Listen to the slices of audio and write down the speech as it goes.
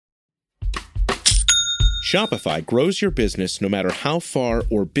Shopify grows your business no matter how far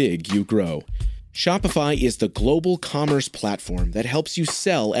or big you grow. Shopify is the global commerce platform that helps you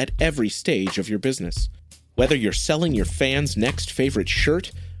sell at every stage of your business. Whether you're selling your fans' next favorite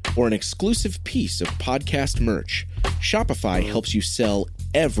shirt or an exclusive piece of podcast merch, Shopify helps you sell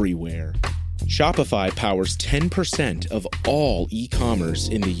everywhere. Shopify powers 10% of all e-commerce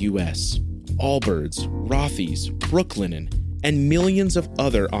in the U.S. Allbirds, Rothy's, Brooklinen, and millions of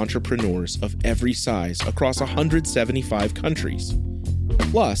other entrepreneurs of every size across 175 countries.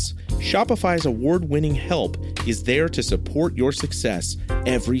 Plus, Shopify's award-winning help is there to support your success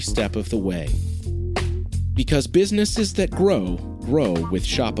every step of the way. Because businesses that grow, grow with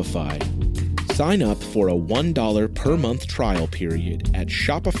Shopify. Sign up for a $1 per month trial period at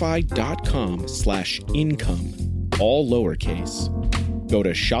shopify.com/income, all lowercase. Go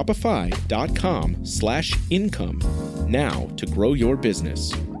to shopify.com/income now to grow your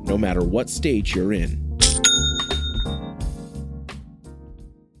business, no matter what stage you're in.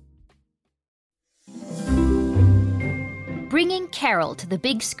 Bringing Carol to the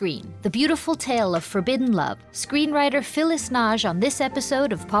big screen, the beautiful tale of forbidden love, screenwriter Phyllis Nage on this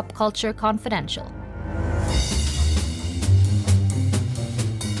episode of Pop Culture Confidential.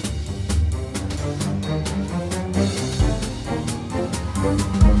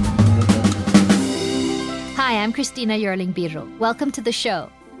 Hi, I'm Christina Yerling-Biro. Welcome to the show.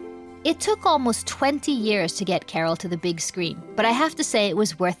 It took almost 20 years to get Carol to the big screen, but I have to say it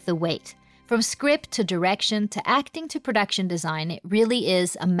was worth the wait. From script to direction to acting to production design, it really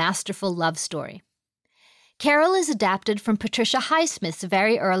is a masterful love story. Carol is adapted from Patricia Highsmith's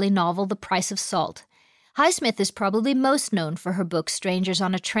very early novel, The Price of Salt. Highsmith is probably most known for her books Strangers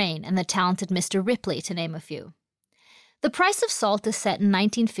on a Train and The Talented Mr. Ripley, to name a few. The Price of Salt is set in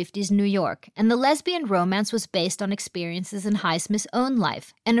 1950s New York, and the lesbian romance was based on experiences in Highsmith's own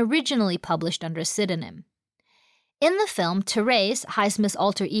life and originally published under a pseudonym. In the film, Therese, Highsmith's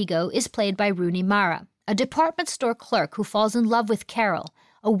alter ego, is played by Rooney Mara, a department store clerk who falls in love with Carol,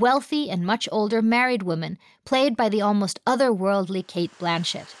 a wealthy and much older married woman played by the almost otherworldly Cate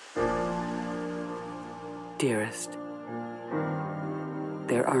Blanchett. Dearest,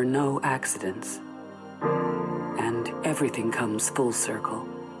 there are no accidents, and everything comes full circle.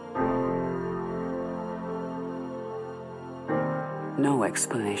 No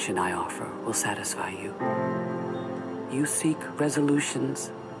explanation I offer will satisfy you. You seek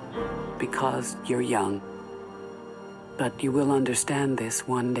resolutions because you're young, but you will understand this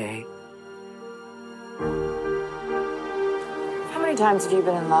one day. How many times have you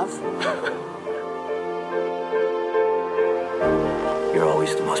been in love? You're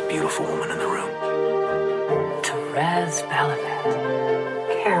always the most beautiful woman in the room. Therese Balabat.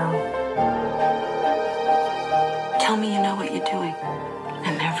 Carol. Tell me you know what you're doing.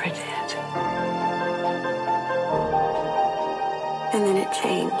 I never did. And then it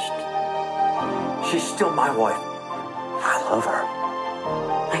changed. She's still my wife. I love her.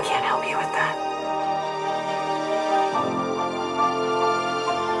 I can't help you with that.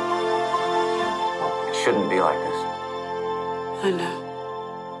 It shouldn't be like this. I know.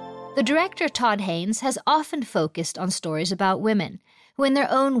 The director Todd Haynes has often focused on stories about women, who in their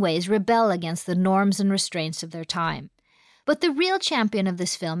own ways rebel against the norms and restraints of their time. But the real champion of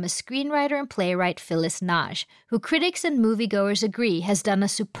this film is screenwriter and playwright Phyllis Nage, who critics and moviegoers agree has done a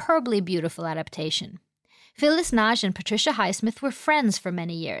superbly beautiful adaptation. Phyllis Nage and Patricia Highsmith were friends for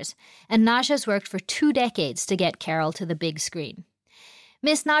many years, and Nage has worked for 2 decades to get Carol to the big screen.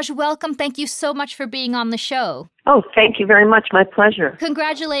 Miss Nage, welcome. Thank you so much for being on the show. Oh, thank you very much. My pleasure.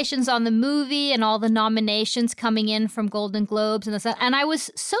 Congratulations on the movie and all the nominations coming in from Golden Globes and stuff. And I was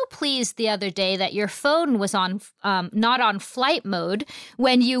so pleased the other day that your phone was on not on flight mode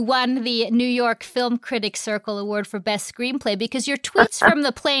when you won the New York Film Critics Circle Award for Best Screenplay, because your tweets from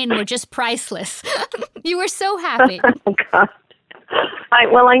the plane were just priceless. You were so happy. Oh, God.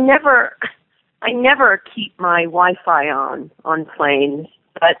 I never keep my Wi-Fi on planes,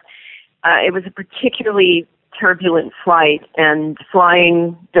 but it was a particularly turbulent flight, and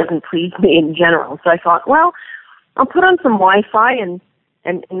flying doesn't please me in general. So I thought, well, I'll put on some Wi-Fi and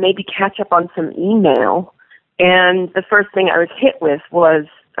maybe catch up on some email. And the first thing I was hit with was,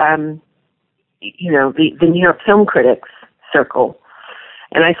 the New York Film Critics Circle.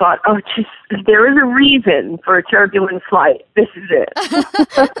 And I thought, there is a reason for a turbulent flight. This is it.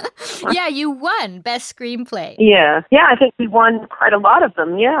 Yeah, you won Best Screenplay. Yeah, I think we won quite a lot of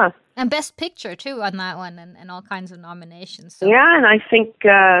them, yeah. And Best Picture, too, on that one, and all kinds of nominations. So. Yeah, and I think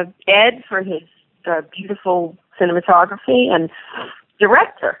Ed for his beautiful cinematography, and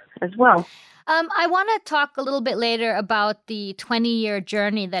director as well. I want to talk a little bit later about the 20-year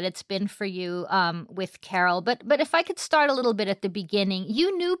journey that it's been for you with Carol. But if I could start a little bit at the beginning,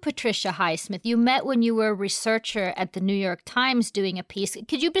 you knew Patricia Highsmith. You met when you were a researcher at the New York Times doing a piece.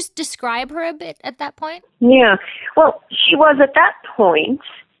 Could you just describe her a bit at that point? Yeah. Well, she was at that point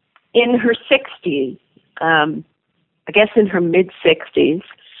in her 60s, I guess in her mid-60s,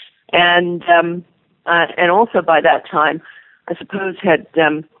 and also by that time, I suppose had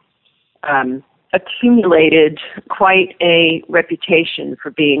accumulated quite a reputation for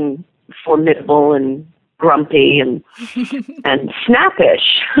being formidable and grumpy and and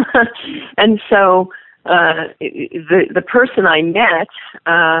snappish. And so the person I met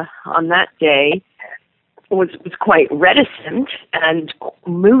on that day was quite reticent and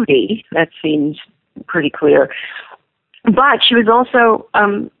moody. That seems pretty clear. But she was also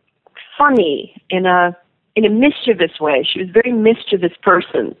funny in a mischievous way. She was a very mischievous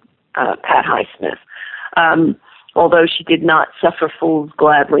person, Pat Highsmith, although she did not suffer fools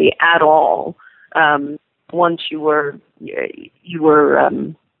gladly at all. Once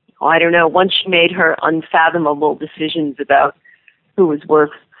once she made her unfathomable decisions about who was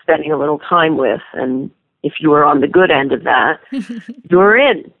worth spending a little time with, and if you were on the good end of that, you were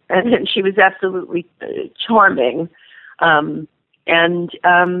in. And she was absolutely charming, and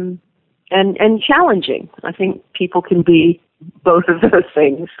challenging. I think people can be both of those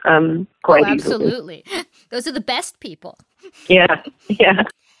things quite easily. Absolutely. Those are the best people. Yeah.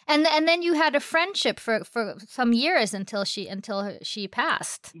 And then you had a friendship for some years until she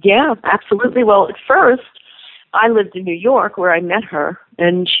passed. Yeah, absolutely. Well, at first, I lived in New York where I met her,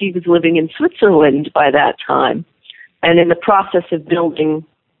 and she was living in Switzerland by that time, and in the process of building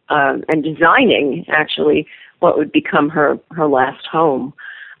and designing, actually, what would become her last home.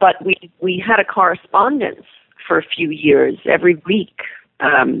 But we had a correspondence for a few years. Every week,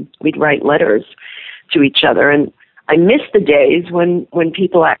 we'd write letters to each other, and I miss the days when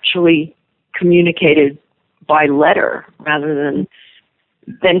people actually communicated by letter rather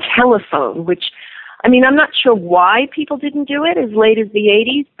than telephone, which, I mean, I'm not sure why people didn't do it as late as the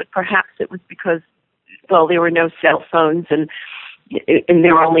 80s, but perhaps it was because, well, there were no cell phones and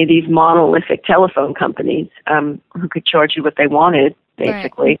there were only these monolithic telephone companies who could charge you what they wanted,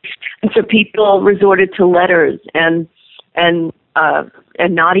 basically. Right. And so people resorted to letters and not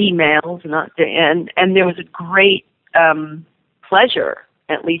emails, and there was a great pleasure,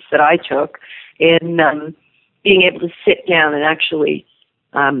 at least that I took, in being able to sit down and actually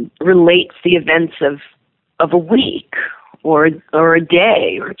relate the events of a week or a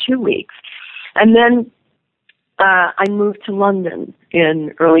day or 2 weeks. And then I moved to London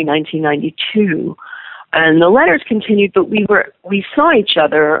in early 1992, and the letters continued, but we saw each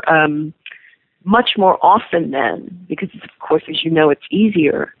other much more often then, because, of course, as you know, it's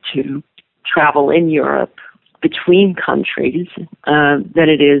easier to travel in Europe between countries than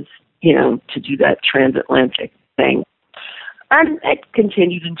it is, to do that transatlantic thing. And it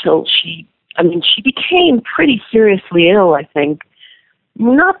continued until she became pretty seriously ill, I think,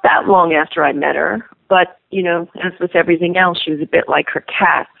 not that long after I met her. But, as with everything else, she was a bit like her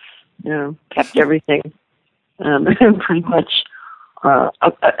cats, kept everything pretty much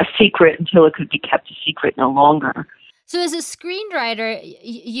a secret until it could be kept a secret no longer. So as a screenwriter,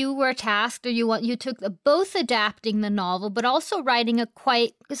 you were tasked, or you took both adapting the novel, but also writing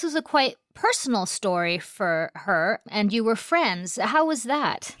this was a quite personal story for her, and you were friends. How was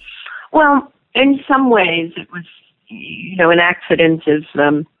that? Well, in some ways it was, an accident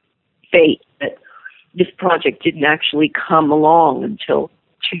of fate that this project didn't actually come along until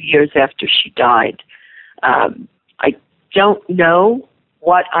 2 years after she died. I don't know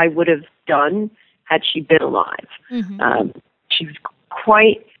what I would have done had she been alive. Mm-hmm. She was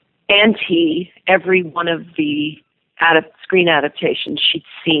quite anti every one of the screen adaptations she'd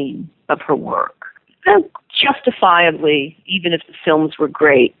seen of her work. And justifiably, even if the films were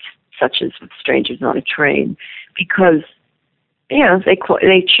great, such as with Strangers on a Train, because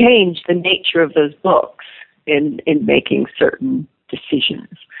they changed the nature of those books in making certain decisions.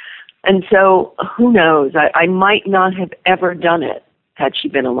 And so, who knows? I might not have ever done it had she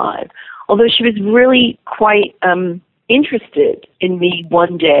been alive. Although she was really quite interested in me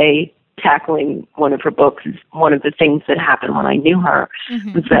one day tackling one of her books. One of the things that happened when I knew her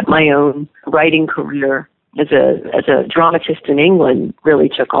was that my own writing career as a dramatist in England really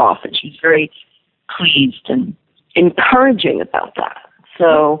took off, and she was very pleased and encouraging about that.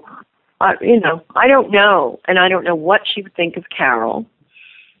 So, I don't know, and I don't know what she would think of Carol.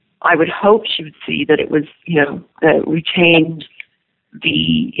 I would hope she would see that it was, retained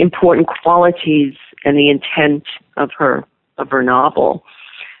the important qualities and the intent of her of her novel.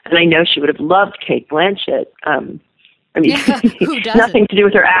 And I know she would have loved Cate Blanchett. Who doesn't? Nothing to do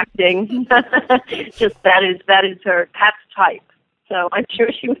with her acting. Just that is her Pat's type. So I'm sure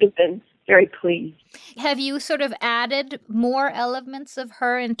she would have been very pleased. Have you sort of added more elements of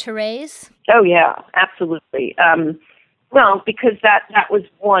her in Therese? Oh yeah, absolutely. Well, because that was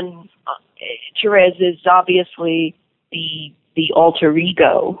one. Therese is obviously the alter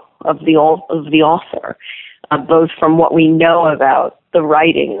ego of the author, both from what we know about the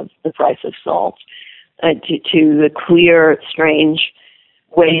writing of The Price of Salt, to the queer, strange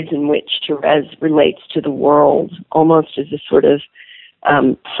ways in which Therese relates to the world, almost as a sort of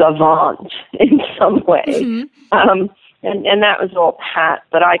savant in some way. Mm-hmm. And that was all Pat,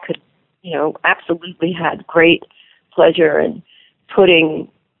 but I could, absolutely had great pleasure in putting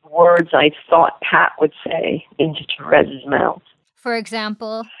words I thought Pat would say into Therese's mouth. For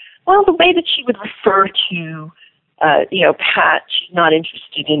example? Well, the way that she would refer to, Pat, she's not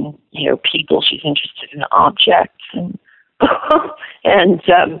interested in, people, she's interested in objects. And,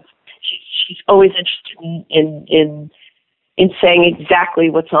 she's always interested in saying exactly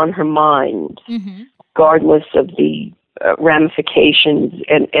what's on her mind, mm-hmm. regardless of the ramifications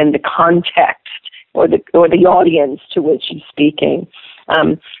and the context or the audience to which she's speaking.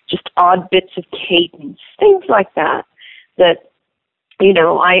 Just odd bits of cadence, things like that,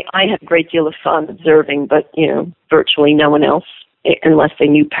 I had a great deal of fun observing, but, virtually no one else, unless they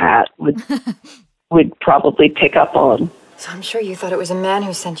knew Pat, would probably pick up on. So I'm sure you thought it was a man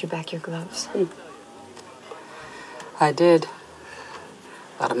who sent you back your gloves. I did.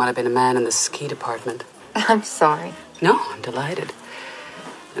 Thought it might have been a man in the ski department. I'm sorry. No, I'm delighted.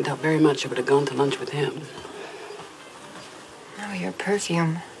 I doubt very much I would have gone to lunch with him. Oh, your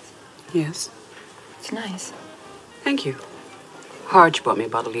perfume. Yes. It's nice. Thank you. Harge bought me a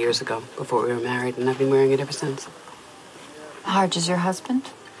bottle years ago, before we were married, and I've been wearing it ever since. Harge is your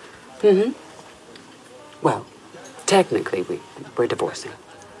husband? Mm-hmm. Well, technically, we're divorcing.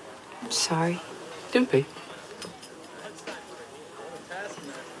 I'm sorry. Don't be.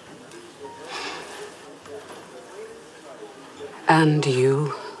 And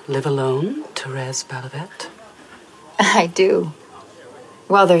you live alone, Therese Balavet? I do.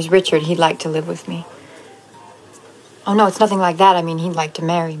 Well, there's Richard. He'd like to live with me. Oh, no, it's nothing like that. I mean, he'd like to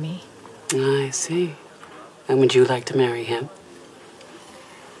marry me. I see. And would you like to marry him?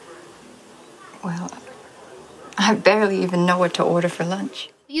 Well, I barely even know what to order for lunch.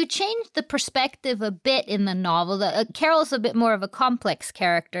 You changed the perspective a bit in the novel. Carol's a bit more of a complex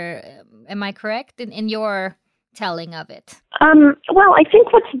character. Am I correct in your telling of it? Well, I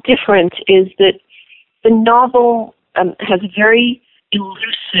think what's different is that the novel has a very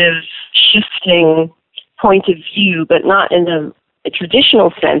elusive, shifting point of view, but not in a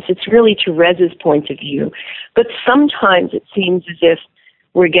traditional sense. It's really Therese's point of view. But sometimes it seems as if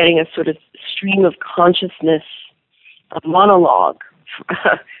we're getting a sort of stream of consciousness, a monologue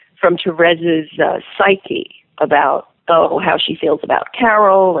from Therese's psyche about, how she feels about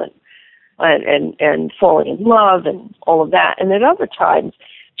Carol and falling in love and all of that. And at other times,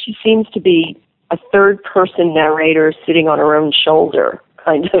 she seems to be a third-person narrator sitting on her own shoulder,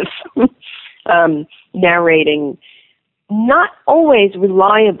 kind of narrating, not always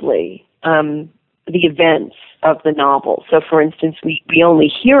reliably, the events of the novel. So, for instance, we only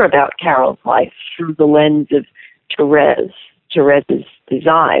hear about Carol's life through the lens of Therese's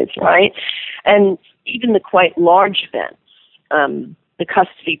eyes, right? And even the quite large events, the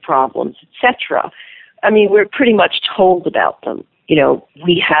custody problems, etc. I mean, we're pretty much told about them.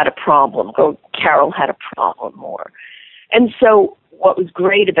 We had a problem, or Carol had a problem, and so what was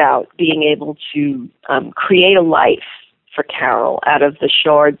great about being able to create a life for Carol out of the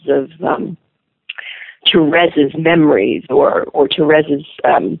shards of Therese's memories or Therese's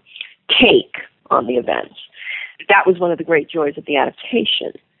take on the events. That was one of the great joys of the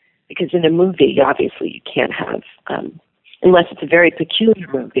adaptation, because in a movie, obviously, you can't have, unless it's a very peculiar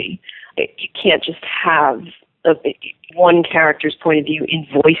movie, you can't just have one character's point of view in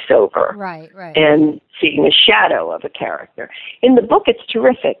voiceover, right, and seeing a shadow of a character. In the book, it's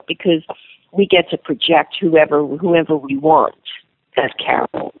terrific because we get to project whoever we want as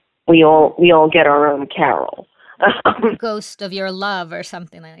Carol. We all get our own Carol. Ghost of your love or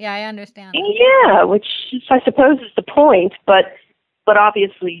something like that. Yeah, I understand. Yeah, which I suppose is the point, but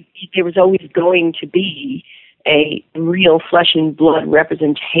obviously there was always going to be a real flesh and blood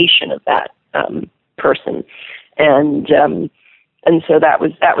representation of that person, and so that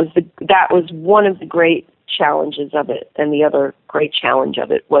was one of the great challenges of it, and the other great challenge of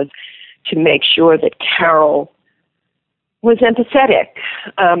it was to make sure that Carol was empathetic,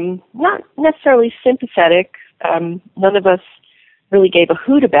 not necessarily sympathetic, none of us really gave a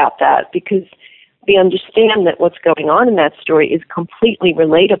hoot about that because we understand that what's going on in that story is completely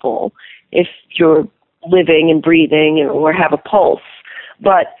relatable if you're living and breathing or have a pulse.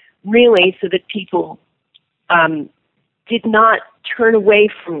 But really, so that people did not turn away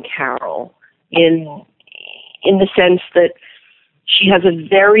from Carol in the sense that she has a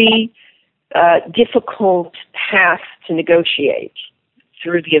very difficult path to negotiate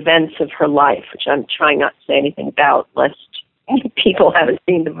through the events of her life, which I'm trying not to say anything about, lest people haven't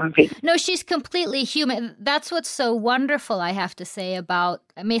seen the movie. No, she's completely human. That's what's so wonderful, I have to say, about,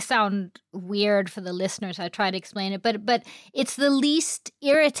 it may sound weird for the listeners, I try to explain it, but it's the least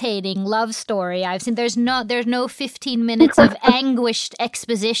irritating love story I've seen. There's no 15 minutes of anguished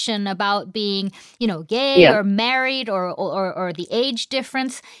exposition about being, gay or married or the age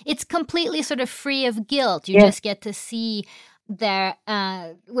difference. It's completely sort of free of guilt. You just get to see there,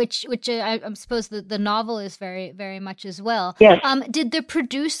 which I suppose the novel is very, very much as well. Yes. Did the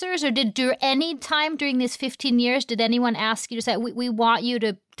producers, or did any time during these 15 years, did anyone ask you to say, we want you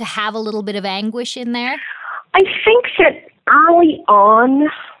to have a little bit of anguish in there? I think that early on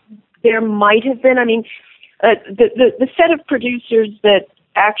there might have been. I mean, the set of producers that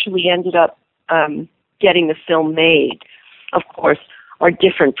actually ended up getting the film made, of course, are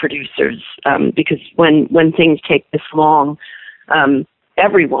different producers because when things take this long,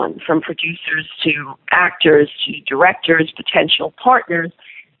 everyone from producers to actors to directors, potential partners,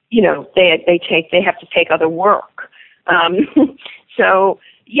 they have to take other work. So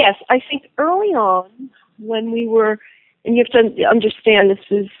yes, I think early on when we were, and you have to understand this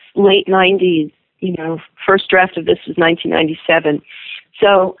was late 90s, first draft of this was 1997.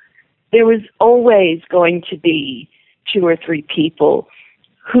 So there was always going to be 2 or 3 people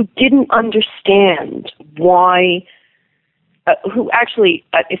who didn't understand why, who actually,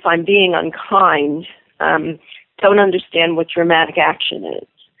 if I'm being unkind, don't understand what dramatic action is,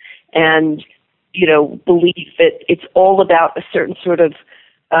 and, believe that it's all about a certain sort of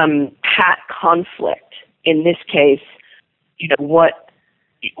pat conflict. In this case,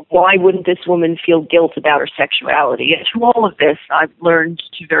 why wouldn't this woman feel guilt about her sexuality? And to all of this, I've learned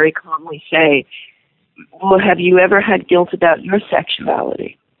to very calmly say, well, have you ever had guilt about your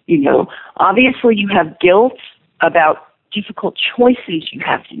sexuality? Obviously you have guilt about difficult choices you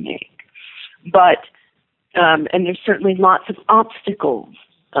have to make. But, and there's certainly lots of obstacles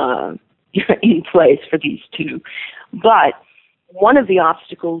in place for these two. But one of the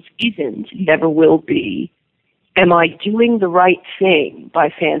obstacles isn't, never will be, am I doing the right thing by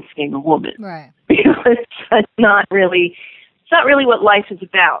fancying a woman? Right. Because it's not really what life is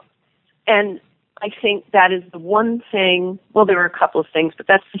about. And I think that is the one thing, well, there are a couple of things, but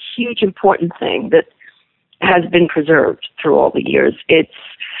that's the huge important thing that has been preserved through all the years.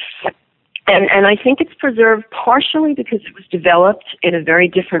 And I think it's preserved partially because it was developed in a very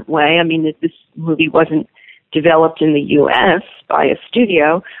different way. I mean, this movie wasn't developed in the U.S. by a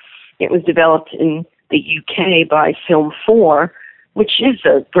studio. It was developed in the UK by Film 4, which is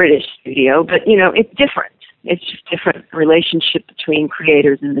a British studio, but, it's different. It's just different. The relationship between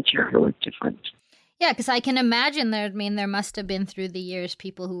creators and material is different. Yeah, because I can imagine there must have been through the years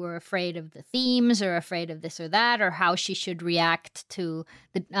people who were afraid of the themes or afraid of this or that, or how she should react to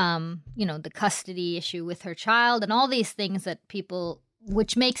the, the custody issue with her child and all these things that people,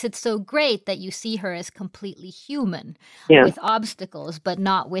 which makes it so great that you see her as completely human with obstacles, but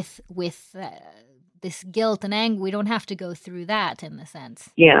not with this guilt and anger. We don't have to go through that in the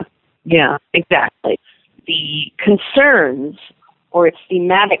sense. Yeah, exactly. The concerns, or its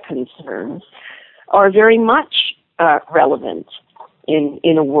thematic concerns, are very much relevant in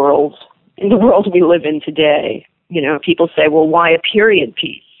the world we live in today. People say, well, why a period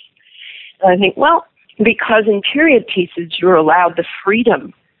piece? And I think, well, because in period pieces you're allowed the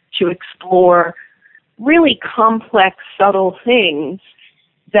freedom to explore really complex, subtle things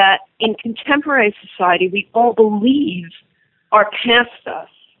that in contemporary society we all believe are past us.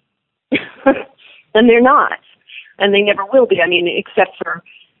 And they're not. And they never will be. I mean, except for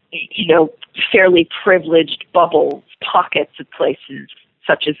fairly privileged bubbles, pockets of places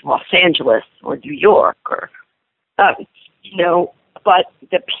such as Los Angeles or New York, or, but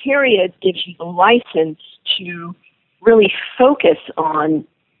the period gives you the license to really focus on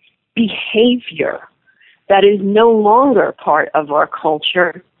behavior that is no longer part of our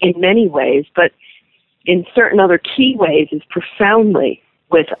culture in many ways, but in certain other key ways is profoundly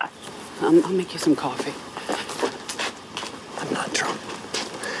with us. I'll make you some coffee. I'm not drunk.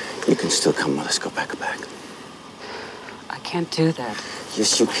 You can still come with us. Go back. I can't do that.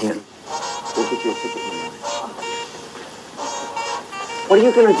 Yes, you can. We'll get you a ticket. What are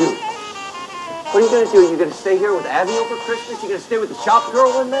you gonna do? What are you gonna do? Are you gonna stay here with Abby over Christmas? You gonna stay with the shop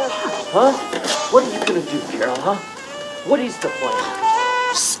girl in there? Huh? What are you gonna do, Carol, huh? What is the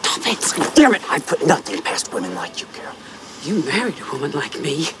plan? Stop it! Damn it! I put nothing past women like you, Carol. You married a woman like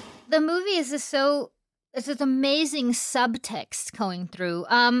me. The movie is just it's this amazing subtext going through.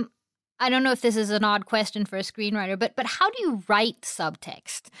 I don't know if this is an odd question for a screenwriter, but how do you write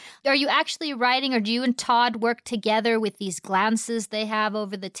subtext? Are you actually writing, or do you and Todd work together with these glances they have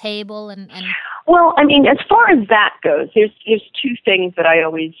over the table? And Well, I mean, as far as that goes, there's two things that I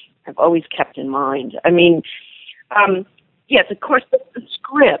have always kept in mind. I mean, yes, of course, the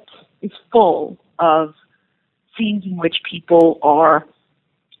script is full of scenes in which people are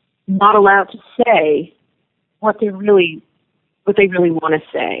not allowed to say what they really want to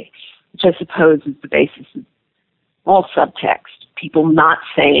say, which I suppose is the basis of all subtext. People not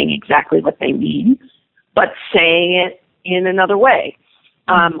saying exactly what they mean, but saying it in another way,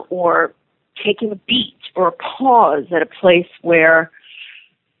 or taking a beat or a pause at a place where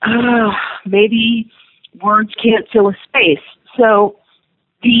maybe words can't fill a space. So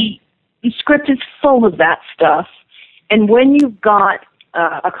the script is full of that stuff, and when you've got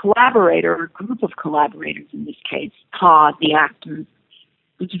a collaborator, or a group of collaborators in this case, Todd, the actors,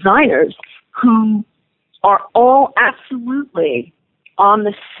 the designers, who are all absolutely on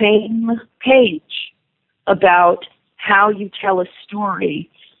the same page about how you tell a story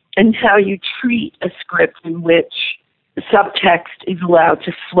and how you treat a script in which the subtext is allowed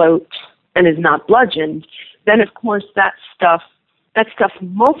to float and is not bludgeoned, then of course that stuff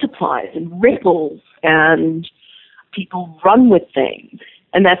multiplies and ripples and people run with things.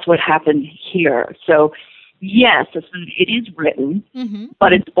 And that's what happened here. So yes, it is written,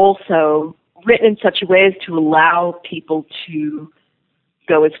 but it's also written in such a way as to allow people to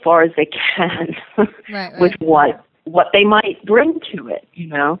go as far as they can right. with what they might bring to it.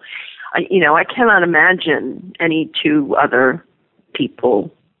 I cannot imagine any two other people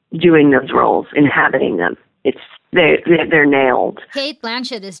doing those roles, inhabiting them. They're nailed. Cate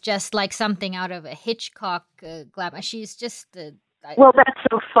Blanchett is just like something out of a Hitchcock glamour. She's just well, that's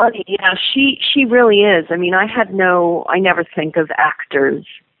so funny. Yeah, she really is. I mean, I never think of actors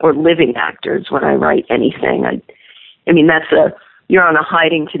or living actors when I write anything. I mean, you're on a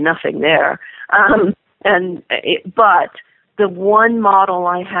hiding to nothing there. But the one model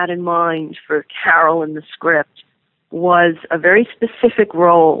I had in mind for Carol in the script was a very specific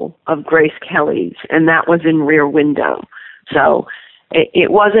role of Grace Kelly's, and that was in Rear Window. So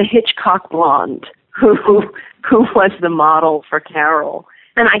it was a Hitchcock blonde who was the model for Carol.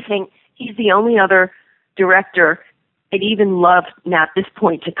 And I think he's the only other director I'd even love now at this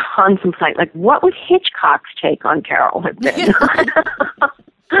point to contemplate, like, what would Hitchcock's take on Carol have been?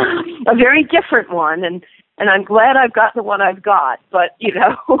 A very different one, and I'm glad I've got the one I've got. But,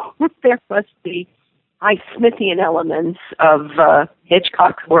 there must be Smithian elements of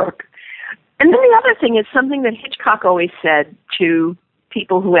Hitchcock's work. And then the other thing is something that Hitchcock always said to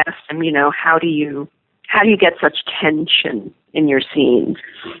people who asked him, how do you get such tension in your scenes?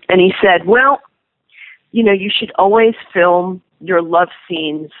 And he said, well, you should always film your love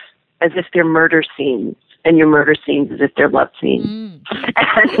scenes as if they're murder scenes, and your murder scenes as if they're love scenes.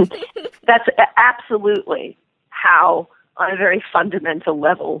 And that's absolutely how, on a very fundamental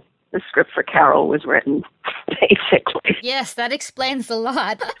level, the script for Carol was written, basically. Yes, that explains a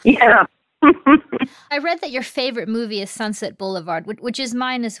lot. Yeah. I read that your favorite movie is Sunset Boulevard, which is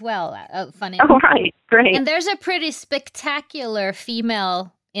mine as well. Funny. Oh, right. Great. And there's a pretty spectacular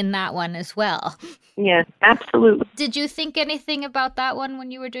female in that one as well. Yeah, absolutely. Did you think anything about that one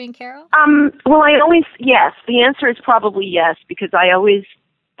when you were doing Carol? Well, yes. The answer is probably yes, because I always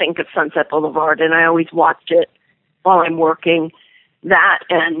think of Sunset Boulevard, and I always watch it while I'm working. That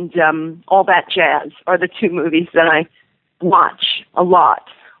and All That Jazz are the two movies that I watch a lot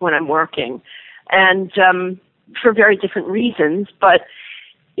when I'm working, and for very different reasons. But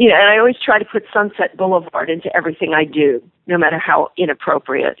and I always try to put Sunset Boulevard into everything I do, no matter how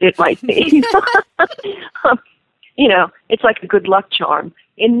inappropriate it might be. It's like a good luck charm.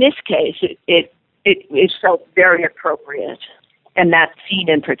 In this case, it felt very appropriate, and that scene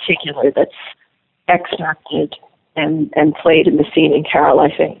in particular that's extracted and played in the scene in Carol,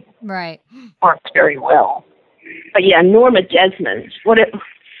 I think, right, works very well. But yeah, Norma Desmond, what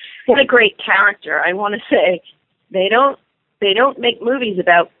a great character. I want to say they don't make movies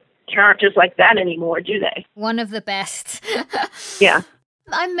about characters like that anymore, do they? One of the best. Yeah.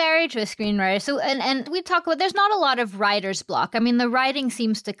 I'm married to a screenwriter, so and we talk about there's not a lot of writer's block. I mean, the writing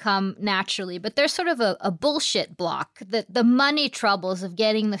seems to come naturally, but there's sort of a bullshit block. The money troubles of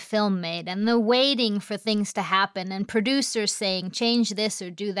getting the film made and the waiting for things to happen and producers saying change this or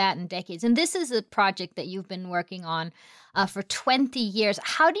do that in decades. And this is a project that you've been working on for 20 years.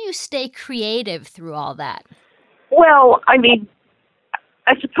 How do you stay creative through all that? Well, I mean,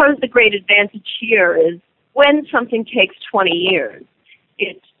 I suppose the great advantage here is when something takes 20 years,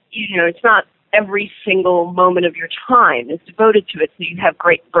 it's not every single moment of your time is devoted to it. So you have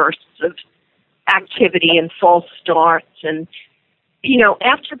great bursts of activity and false starts. And,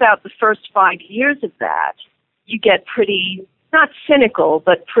 after about the first 5 years of that, you get pretty, not cynical,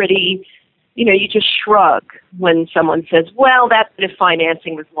 but pretty, you just shrug when someone says, well, that bit of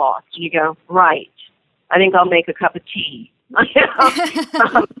financing was lost. And you go, right, I think I'll make a cup of tea.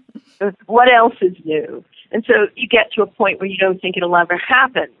 What else is new? And so you get to a point where you don't think it'll ever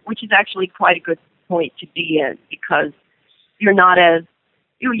happen, which is actually quite a good point to be in, because you're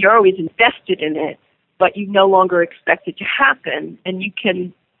always invested in it, but you no longer expect it to happen. And you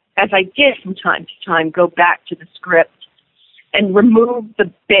can, as I did from time to time, go back to the script and remove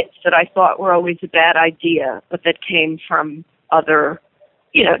the bits that I thought were always a bad idea, but that came from other,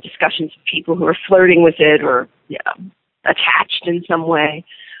 discussions with people who are flirting with it or attached in some way.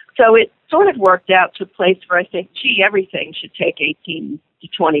 So it sort of worked out to a place where I think, everything should take 18 to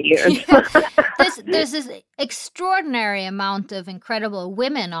 20 years. There's this extraordinary amount of incredible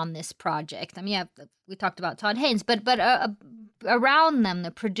women on this project. I mean, we talked about Todd Haynes, but around them,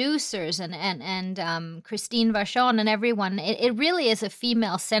 the producers and Christine Vachon and everyone, it really is a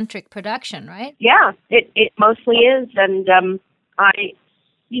female-centric production, right? Yeah, it mostly is. And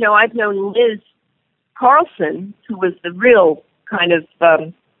I've known Liz Carlson, who was the real kind of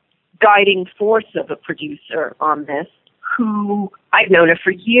guiding force of a producer on this, who I've known her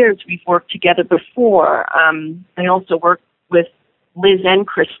for years. We've worked together before. I also worked with Liz and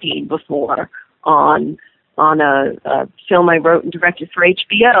Christine before on a film I wrote and directed for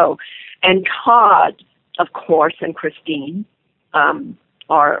HBO. And Todd, of course, and Christine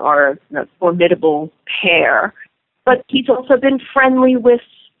are a formidable pair. But he's also been friendly with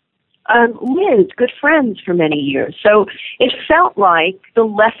Liz, good friends for many years. So it felt like the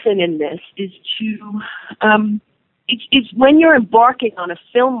lesson in this is to, it's when you're embarking on a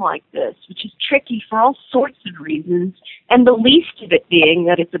film like this, which is tricky for all sorts of reasons, and the least of it being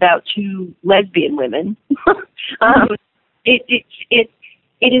that it's about two lesbian women, it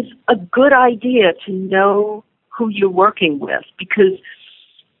is a good idea to know who you're working with, because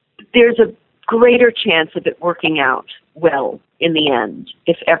there's a greater chance of it working out well in the end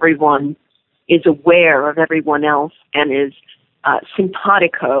if everyone is aware of everyone else and is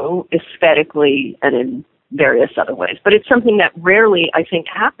simpatico aesthetically and in various other ways. But it's something that rarely, I think,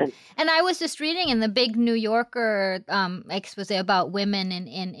 happens. And I was just reading in the big New Yorker expose about women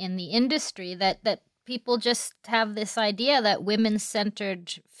in the industry that people just have this idea that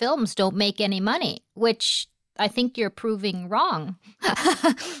women-centered films don't make any money, which I think you're proving wrong.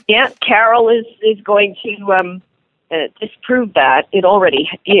 Yeah, Carol is going to disprove that. It already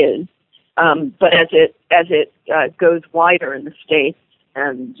is, but as it goes wider in the States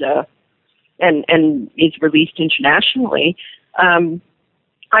and is released internationally,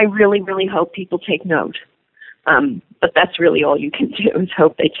 I really, really hope people take note. But that's really all you can do, is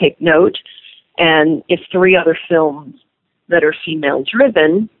hope they take note. And if 3 other films that are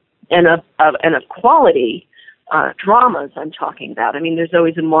female-driven and of quality dramas I'm talking about. I mean, there's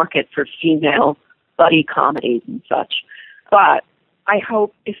always a market for female buddy comedies and such. But I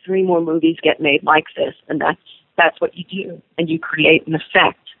hope if 3 more movies get made like this, and that's what you do, and you create an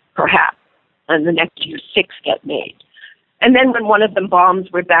effect, perhaps, and the next year 6 get made. And then when one of them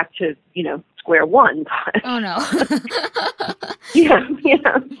bombs, we're back to, square one. Oh, no. Yeah.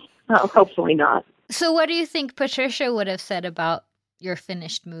 Well, hopefully not. So what do you think Patricia would have said about your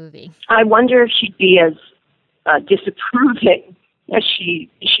finished movie? I wonder if she'd be as disapproving as she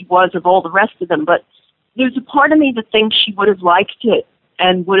was of all the rest of them. But there's a part of me that thinks she would have liked it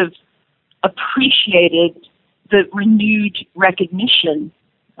and would have appreciated the renewed recognition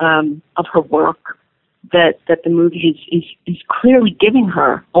of her work that the movie is clearly giving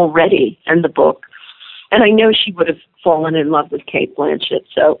her already, and the book. And I know she would have fallen in love with Cate Blanchett.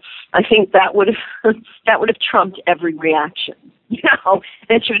 So I think that would have trumped every reaction.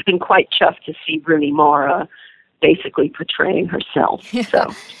 And she would have been quite chuffed to see Rooney Mara basically portraying herself.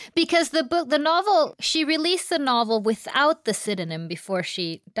 So because the novel, she released the novel without the pseudonym before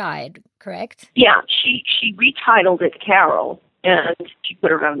she died, correct? Yeah, she retitled it Carol, and she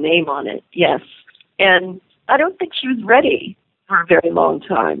put her own name on it. Yes, and I don't think she was ready for a very long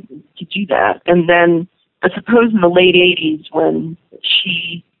time to do that. And then I suppose in the late 80s when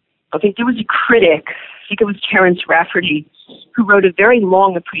I think there was a critic, I think it was Terence Rafferty, who wrote a very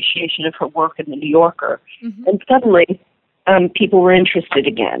long appreciation of her work in The New Yorker. Mm-hmm. And suddenly people were interested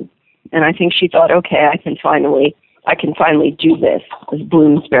again. And I think she thought, okay, I can finally do this. As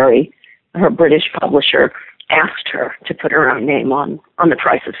Bloomsbury, her British publisher, asked her to put her own name on The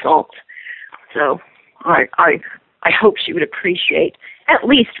Price of Salt. So I hope she would appreciate at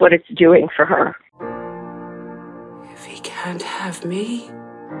least what it's doing for her. If he can't have me,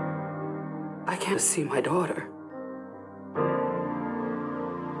 I can't see my daughter.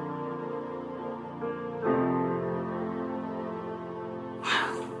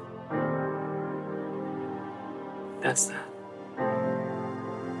 Wow. That's that.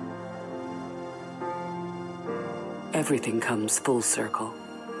 Everything comes full circle.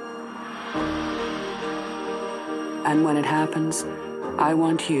 And when it happens, I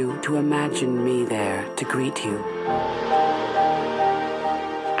want you to imagine me there to greet you.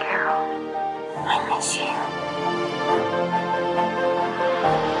 Carol, I miss you.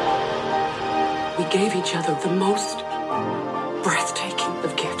 We gave each other the most breathtaking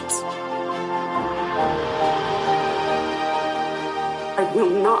of gifts. I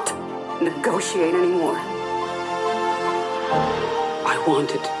will not negotiate anymore. I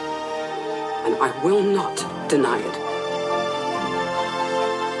want it, and I will not deny it.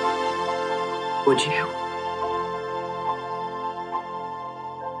 Would you?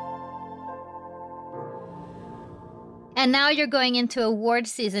 And now you're going into award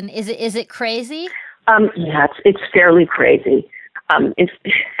season. Is it crazy? Yeah, it's fairly crazy.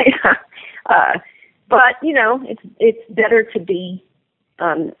 But you know, it's better to be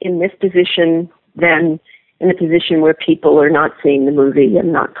in this position than in a position where people are not seeing the movie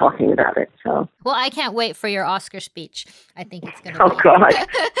and not talking about it. So, well, I can't wait for your Oscar speech. I think it's going to be God.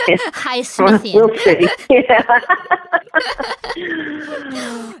 Highsmithian. We'll see. Yeah.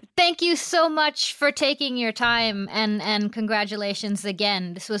 Thank you so much for taking your time, and congratulations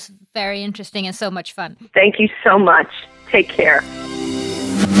again. This was very interesting and so much fun. Thank you so much. Take care.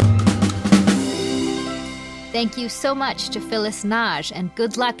 Thank you so much to Phyllis Nage, and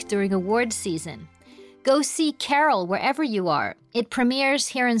good luck during award season. Go see Carol wherever you are. It premieres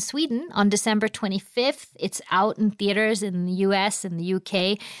here in Sweden on December 25th. It's out in theaters in the US and the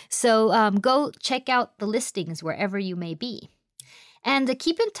UK. So go check out the listings wherever you may be. And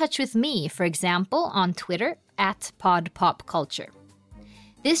keep in touch with me, for example, on Twitter @PodPopCulture.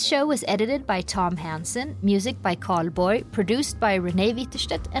 This show was edited by Tom Hansen, music by Carl Boy, produced by Renee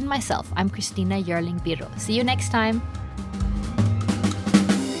Witterstedt and myself. I'm Christina Jörling Birro. See you next time.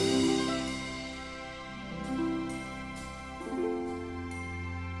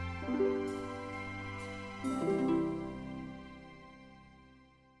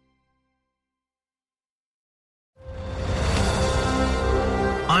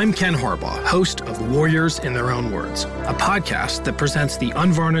 I'm Ken Harbaugh, host of Warriors in Their Own Words, a podcast that presents the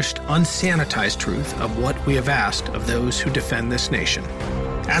unvarnished, unsanitized truth of what we have asked of those who defend this nation.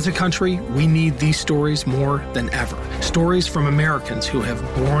 As a country, we need these stories more than ever. Stories from Americans who have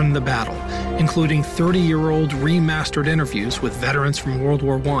borne the battle, including 30-year-old remastered interviews with veterans from World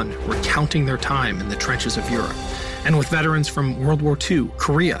War I recounting their time in the trenches of Europe, and with veterans from World War II,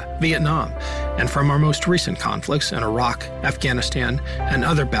 Korea, Vietnam, and from our most recent conflicts in Iraq, Afghanistan, and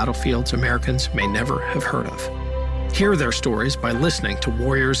other battlefields Americans may never have heard of. Hear their stories by listening to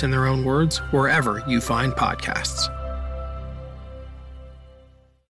Warriors in Their Own Words wherever you find podcasts.